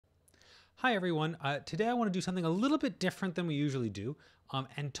Hi everyone. Today I want to do something a little bit different than we usually do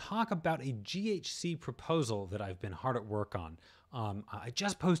and talk about a GHC proposal that I've been hard at work on. I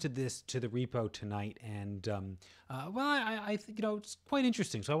just posted this to the repo tonight and I think it's quite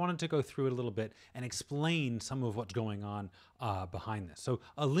interesting. So I wanted to go through it a little bit and explain some of what's going on behind this. So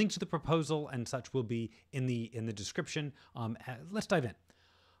a link to the proposal and such will be in the description. Let's dive in.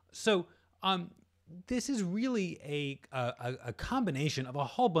 So this is really a combination of a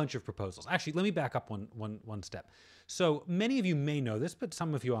whole bunch of proposals. Actually, let me back up one step. So many of you may know this, but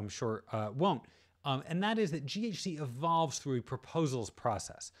some of you I'm sure won't. And that is that GHC evolves through a proposals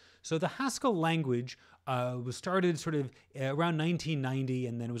process. So the Haskell language was started sort of around 1990,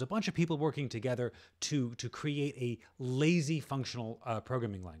 and then it was a bunch of people working together to create a lazy functional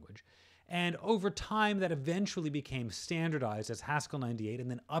programming language. And over time, that eventually became standardized as Haskell 98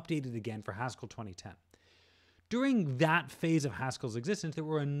 and then updated again for Haskell 2010. During that phase of Haskell's existence, there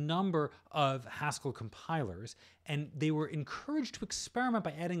were a number of Haskell compilers, and they were encouraged to experiment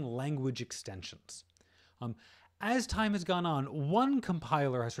by adding language extensions. As time has gone on, one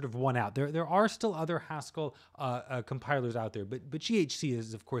compiler has sort of won out. There are still other Haskell compilers out there, but GHC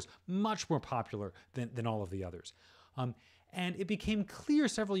is, of course, much more popular than all of the others. And it became clear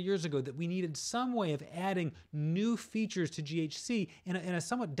several years ago that we needed some way of adding new features to GHC in a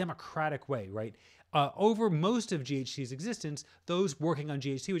somewhat democratic way, right? Over most of GHC's existence, those working on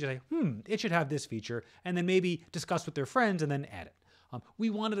GHC would just say, it should have this feature, and then maybe discuss with their friends and then add it. We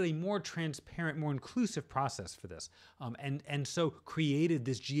wanted a more transparent, more inclusive process for this, and so created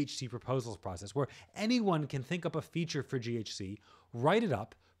this GHC proposals process where anyone can think up a feature for GHC, write it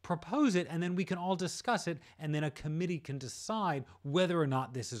up, propose it, and then we can all discuss it, and then a committee can decide whether or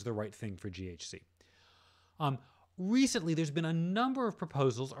not this is the right thing for GHC. Recently, there's been a number of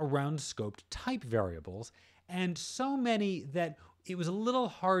proposals around scoped type variables, and so many that it was a little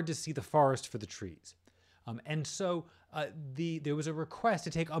hard to see the forest for the trees. And so there was a request to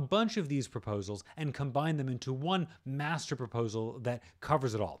take a bunch of these proposals and combine them into one master proposal that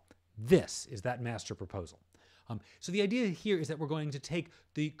covers it all. This is that master proposal. So the idea here is that we're going to take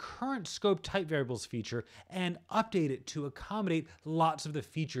the current scope type variables feature and update it to accommodate lots of the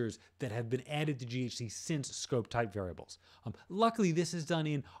features that have been added to GHC since scope type variables. Luckily, this is done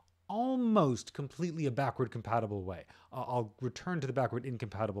in almost completely a backward compatible way. I'll return to the backward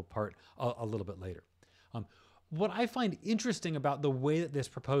incompatible part a little bit later. What I find interesting about the way that this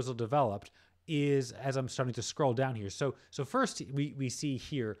proposal developed is, as I'm starting to scroll down here, so first we see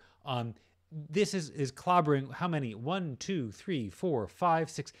here, this is clobbering how many? 1, 2, 3, 4, 5,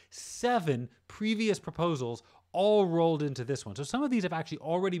 6, 7 previous proposals all rolled into this one. So some of these have actually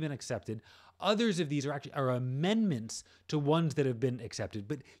already been accepted. Others of these are amendments to ones that have been accepted.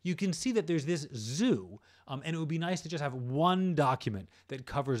 But you can see that there's this zoo, and it would be nice to just have one document that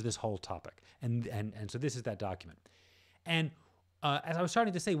covers this whole topic. And so this is that document. And as I was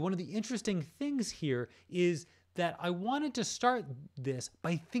starting to say, one of the interesting things here is that I wanted to start this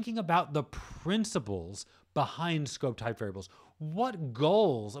by thinking about the principles behind scope type variables. What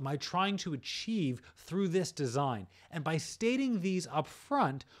goals am I trying to achieve through this design? And by stating these up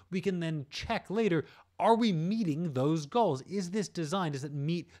front, we can then check later, are we meeting those goals? Is this design, does it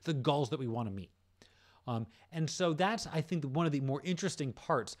meet the goals that we want to meet? And so that's, I think, one of the more interesting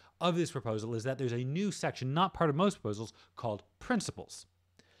parts of this proposal is that there's a new section, not part of most proposals, called principles.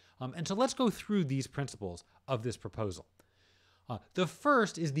 And so let's go through these principles of this proposal. The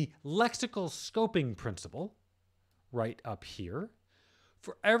first is the lexical scoping principle, right up here.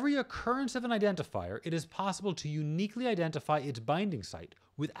 For every occurrence of an identifier, it is possible to uniquely identify its binding site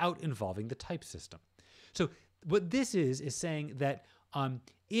without involving the type system. So what this is saying that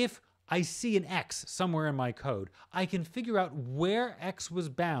if I see an X somewhere in my code, I can figure out where X was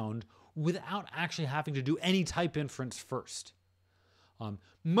bound without actually having to do any type inference first.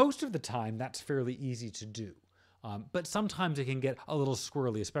 Most of the time, that's fairly easy to do. But sometimes it can get a little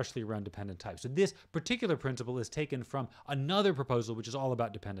squirrely, especially around dependent types. So this particular principle is taken from another proposal, which is all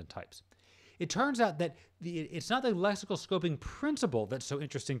about dependent types. It turns out that it's not the lexical scoping principle that's so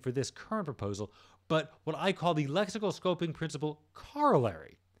interesting for this current proposal, but what I call the lexical scoping principle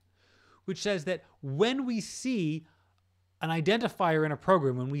corollary, which says that when we see an identifier in a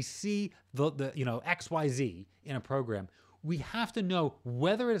program, when we see the XYZ in a program, we have to know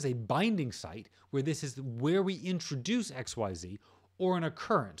whether it is a binding site, where this is where we introduce XYZ, or an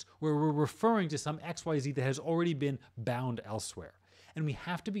occurrence, where we're referring to some XYZ that has already been bound elsewhere. And we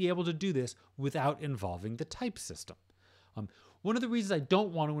have to be able to do this without involving the type system. One of the reasons I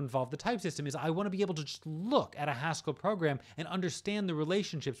don't want to involve the type system is I want to be able to just look at a Haskell program and understand the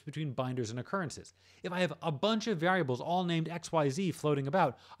relationships between binders and occurrences. If I have a bunch of variables all named XYZ floating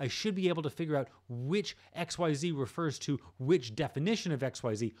about, I should be able to figure out which XYZ refers to which definition of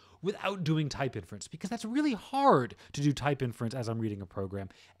XYZ without doing type inference, because that's really hard to do type inference as I'm reading a program.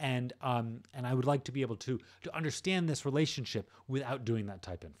 And I would like to be able to understand this relationship without doing that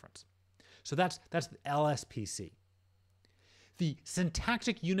type inference. So that's the LSPC. The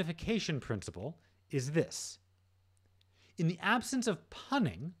syntactic unification principle is this. In the absence of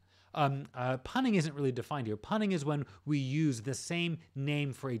punning, punning isn't really defined here. Punning is when we use the same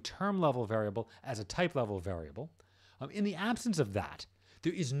name for a term-level variable as a type-level variable. In the absence of that,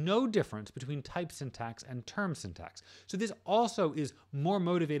 there is no difference between type syntax and term syntax. So this also is more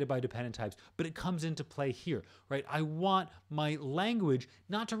motivated by dependent types, but it comes into play here, right? I want my language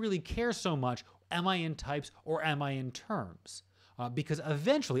not to really care so much, am I in types or am I in terms? Because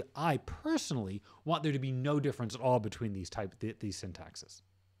eventually, I personally want there to be no difference at all between these syntaxes.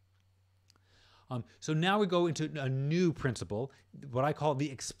 So now we go into a new principle, what I call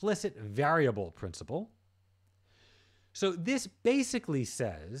the explicit variable principle. So this basically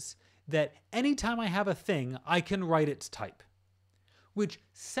says that anytime I have a thing, I can write its type, which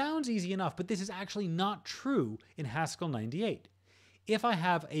sounds easy enough, but this is actually not true in Haskell 98. If I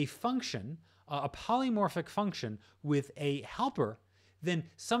have a function, a polymorphic function with a helper, then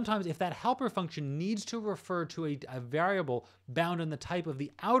sometimes if that helper function needs to refer to a variable bound in the type of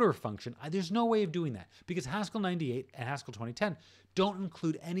the outer function, there's no way of doing that because Haskell 98 and Haskell 2010 don't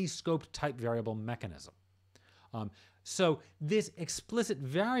include any scoped type variable mechanism. So this explicit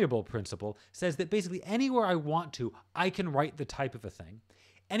variable principle says that basically anywhere I want to, I can write the type of a thing.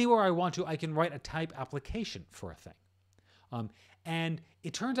 Anywhere I want to, I can write a type application for a thing. And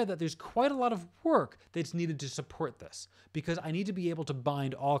it turns out that there's quite a lot of work that's needed to support this because I need to be able to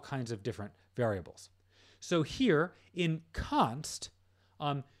bind all kinds of different variables. So here in const,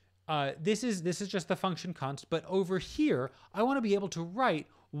 this is just the function const, but over here, I want to be able to write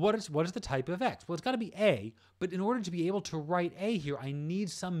what is the type of x? Well, it's got to be a, but in order to be able to write a here, I need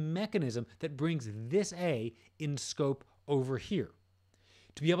some mechanism that brings this a in scope over here.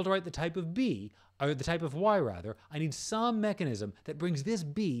 To be able to write the type of b, or the type of y rather, I need some mechanism that brings this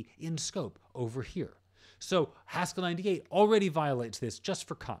b in scope over here. So Haskell 98 already violates this just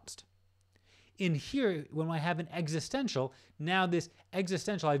for const. In here, when I have an existential, now this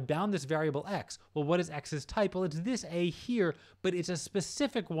existential, I've bound this variable x. Well, what is x's type? Well, it's this a here, but it's a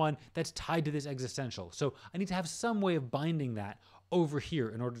specific one that's tied to this existential. So I need to have some way of binding that over here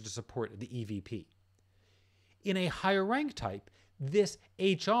in order to support the EVP. In a higher rank type, this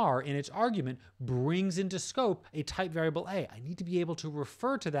HR in its argument brings into scope a type variable a. I need to be able to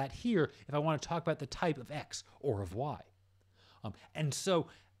refer to that here if I want to talk about the type of x or of y. And so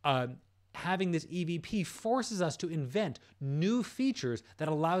having this EVP forces us to invent new features that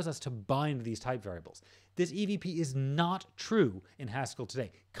allows us to bind these type variables. This EVP is not true in Haskell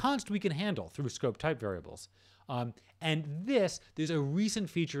today. Const we can handle through scope type variables. And there's a recent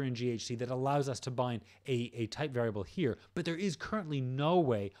feature in GHC that allows us to bind a type variable here, but there is currently no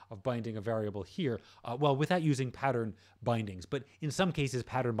way of binding a variable here, well, without using pattern bindings. But in some cases,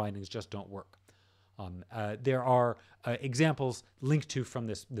 pattern bindings just don't work. There are examples linked to from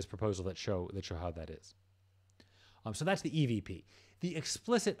this proposal that show how that is. So that's the EVP. The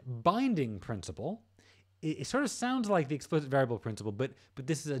explicit binding principle, it sort of sounds like the explicit variable principle, but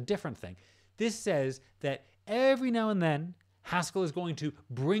this is a different thing. This says that every now and then, Haskell is going to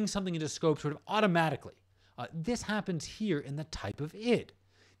bring something into scope sort of automatically. This happens here in the type of id.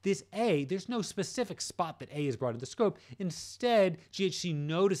 This a, there's no specific spot that a is brought into scope. Instead, GHC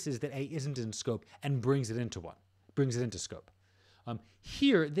notices that a isn't in scope and brings it into scope.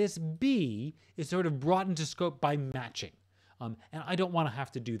 Here, this b is sort of brought into scope by matching. And I don't want to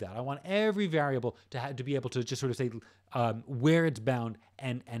have to do that. I want every variable to be able to just sort of say where it's bound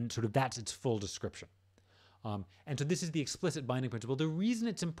and sort of that's its full description. And so this is the explicit binding principle. The reason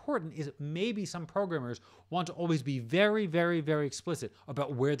it's important is maybe some programmers want to always be very, very, very explicit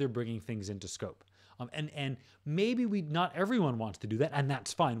about where they're bringing things into scope. And maybe not everyone wants to do that, and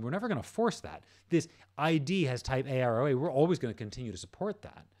that's fine. We're never going to force that. This ID has type AROA. We're always going to continue to support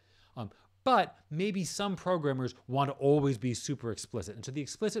that. But maybe some programmers want to always be super explicit. And so the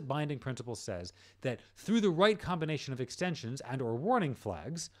explicit binding principle says that through the right combination of extensions and or warning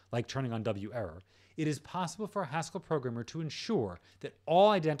flags, like turning on W error, it is possible for a Haskell programmer to ensure that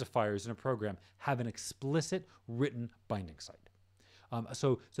all identifiers in a program have an explicit written binding site.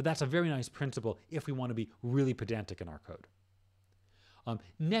 So that's a very nice principle if we want to be really pedantic in our code.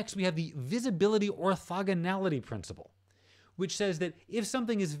 Next, we have the visibility orthogonality principle, which says that if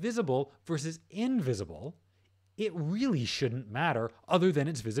something is visible versus invisible, it really shouldn't matter other than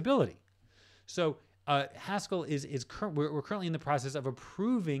its visibility. So Haskell we're currently in the process of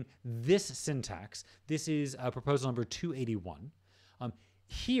approving this syntax. This is proposal number 281.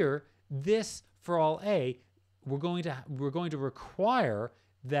 Here, this for all A, we're going to require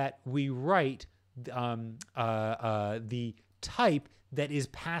that we write the type that is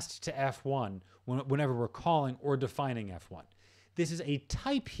passed to F1 whenever we're calling or defining F1. This is a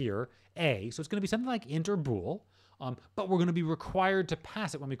type here, A, so it's going to be something like int or bool, but we're going to be required to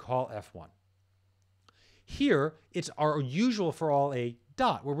pass it when we call F1. Here, it's our usual for all A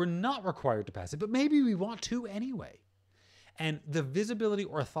dot, where we're not required to pass it, but maybe we want to anyway. And the visibility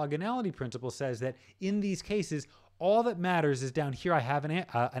orthogonality principle says that in these cases, all that matters is down here I have an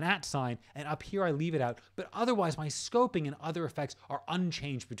at sign, and up here I leave it out, but otherwise my scoping and other effects are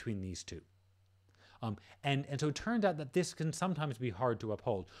unchanged between these two. And so it turns out that this can sometimes be hard to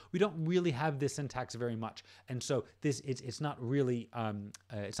uphold. We don't really have this syntax very much, and so it's not really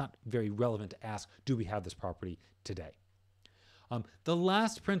it's not very relevant to ask, do we have this property today? The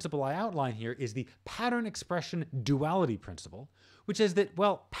last principle I outline here is the pattern expression duality principle, which says that,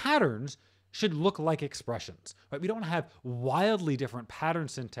 well, patterns should look like expressions, right? We don't have wildly different pattern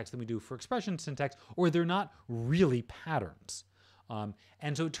syntax than we do for expression syntax, or they're not really patterns.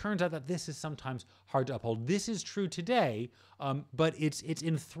 And so it turns out that this is sometimes hard to uphold. This is true today, but it's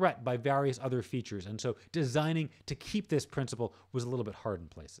in threat by various other features. And so designing to keep this principle was a little bit hard in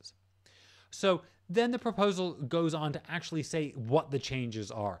places. So then the proposal goes on to actually say what the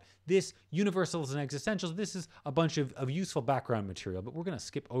changes are. This universals and existentials, this is a bunch of useful background material, but we're going to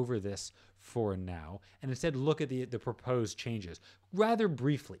skip over this for now and instead look at the proposed changes. Rather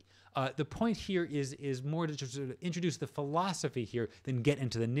briefly, the point here is more to sort of introduce the philosophy here than get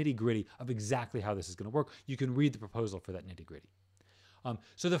into the nitty-gritty of exactly how this is going to work. You can read the proposal for that nitty-gritty.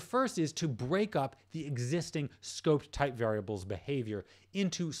 So the first is to break up the existing scoped type variables behavior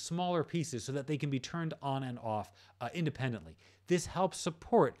into smaller pieces so that they can be turned on and off independently. This helps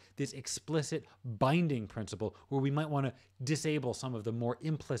support this explicit binding principle where we might want to disable some of the more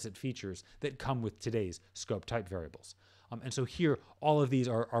implicit features that come with today's scoped type variables. And so here, all of these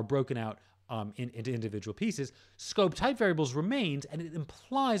are broken out into individual pieces. Scope type variables remains, and it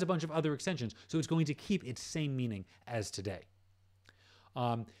implies a bunch of other extensions, so it's going to keep its same meaning as today.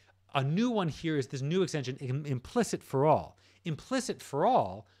 A new one here is this new extension, implicit for all. Implicit for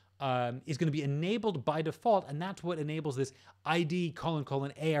all is going to be enabled by default, and that's what enables this ID :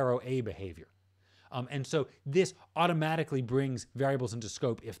 A arrow A behavior. And so this automatically brings variables into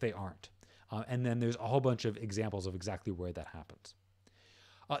scope if they aren't. And then there's a whole bunch of examples of exactly where that happens.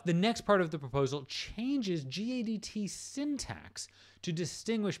 The next part of the proposal changes GADT syntax to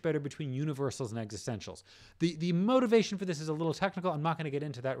distinguish better between universals and existentials. The motivation for this is a little technical. I'm not going to get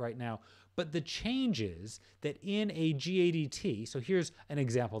into that right now. But the change is that in a GADT, so here's an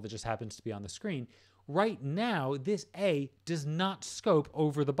example that just happens to be on the screen. Right now, this A does not scope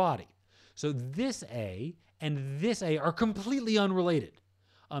over the body. So this A and this A are completely unrelated.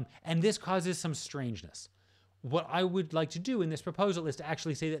 And this causes some strangeness. What I would like to do in this proposal is to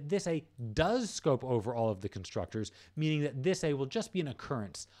actually say that this A does scope over all of the constructors, meaning that this A will just be an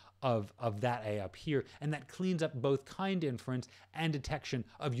occurrence of that A up here, and that cleans up both kind inference and detection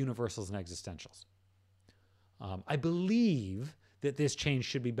of universals and existentials. I believe that this change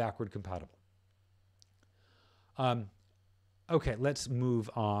should be backward compatible. Okay, let's move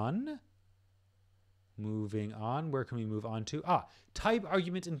on. Moving on, where can we move on to? Type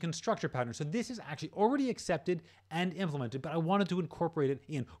arguments and constructor patterns. So this is actually already accepted and implemented, but I wanted to incorporate it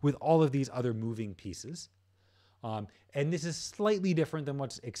in with all of these other moving pieces. And this is slightly different than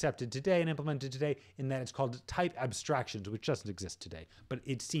what's accepted today and implemented today in that it's called type abstractions, which doesn't exist today, but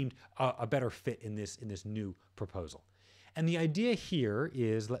it seemed a better fit in this new proposal. And the idea here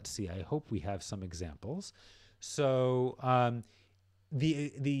is, let's see, I hope we have some examples. So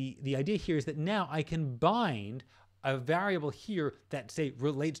the idea here is that now I can bind a variable here that, say,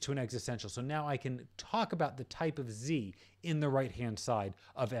 relates to an existential. So now I can talk about the type of Z in the right-hand side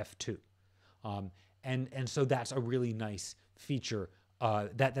of F2. And so that's a really nice feature.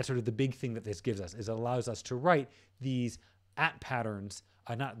 That's sort of the big thing that this gives us, is it allows us to write these at patterns,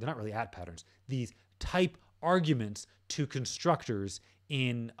 they're not really at patterns, these type arguments to constructors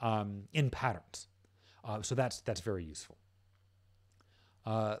in patterns. So that's very useful.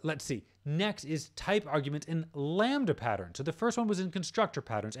 Let's see. Next is type arguments in lambda patterns. So the first one was in constructor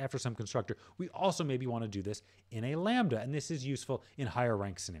patterns after some constructor. We also maybe want to do this in a lambda, and this is useful in higher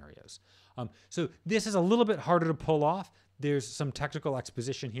rank scenarios. So this is a little bit harder to pull off. There's some technical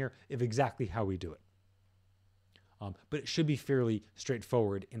exposition here of exactly how we do it. but it should be fairly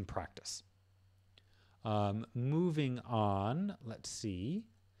straightforward in practice. Moving on, let's see.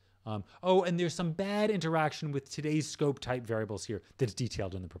 Oh, and there's some bad interaction with today's scope type variables here that's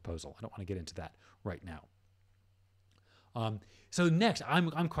detailed in the proposal. I don't want to get into that right now. So next,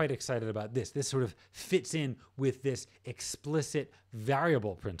 I'm quite excited about this. This sort of fits in with this explicit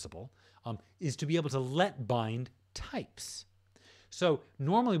variable principle, is to be able to let bind types. So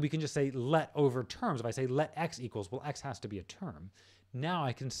normally we can just say let over terms. If I say let x equals, well, x has to be a term. Now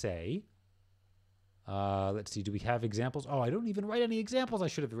I can say, let's see, do we have examples? Oh, I don't even write any examples. I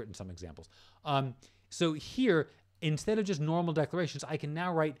should have written some examples. So here, instead of just normal declarations, I can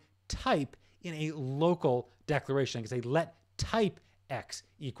now write type in a local declaration. I can say let type x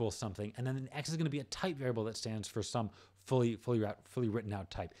equals something, and then x is going to be a type variable that stands for some fully written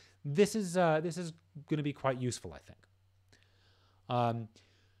out type. This is going to be quite useful, I think.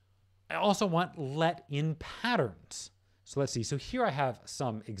 I also want let in patterns. So let's see. So here I have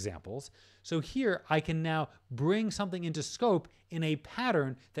some examples. So here I can now bring something into scope in a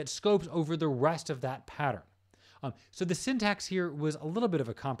pattern that scopes over the rest of that pattern. So the syntax here was a little bit of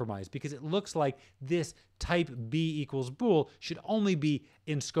a compromise because it looks like this type b equals bool should only be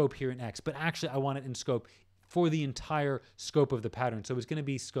in scope here in x, but actually I want it in scope for the entire scope of the pattern. So it's going to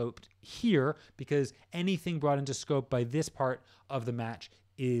be scoped here because anything brought into scope by this part of the match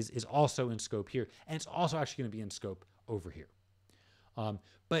is also in scope here, and it's also actually going to be in scope over here.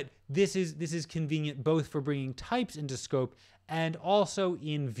 But this is convenient both for bringing types into scope and also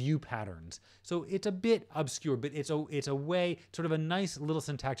in view patterns. So it's a bit obscure, but it's a way, sort of a nice little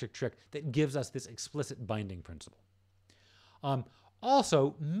syntactic trick that gives us this explicit binding principle.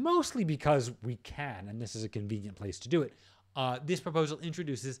 Also, mostly because we can, and this is a convenient place to do it, this proposal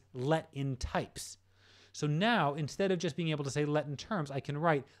introduces let in types. So now, instead of just being able to say let in terms, I can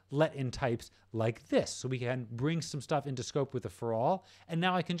write let in types like this. So we can bring some stuff into scope with a for all, and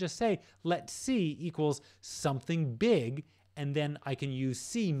now I can just say let C equals something big, and then I can use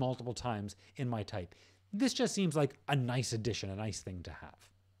C multiple times in my type. This just seems like a nice addition, a nice thing to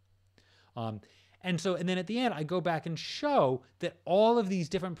have. And then at the end, I go back and show that all of these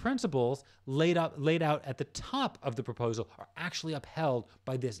different principles laid out at the top of the proposal are actually upheld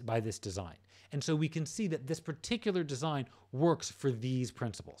by this design. And so we can see that this particular design works for these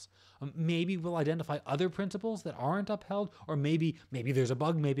principles. Maybe we'll identify other principles that aren't upheld, or maybe there's a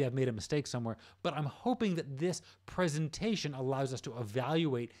bug, maybe I've made a mistake somewhere, but I'm hoping that this presentation allows us to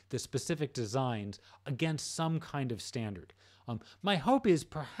evaluate the specific designs against some kind of standard. My hope is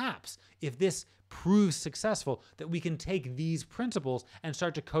perhaps if this proves successful that we can take these principles and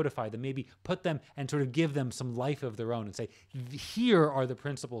start to codify them, maybe put them and sort of give them some life of their own and say, here are the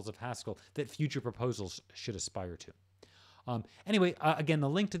principles of Haskell that future proposals should aspire to. Anyway, again, the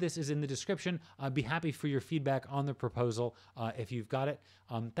link to this is in the description. I'd be happy for your feedback on the proposal if you've got it.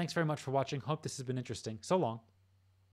 Thanks very much for watching. Hope this has been interesting. So long.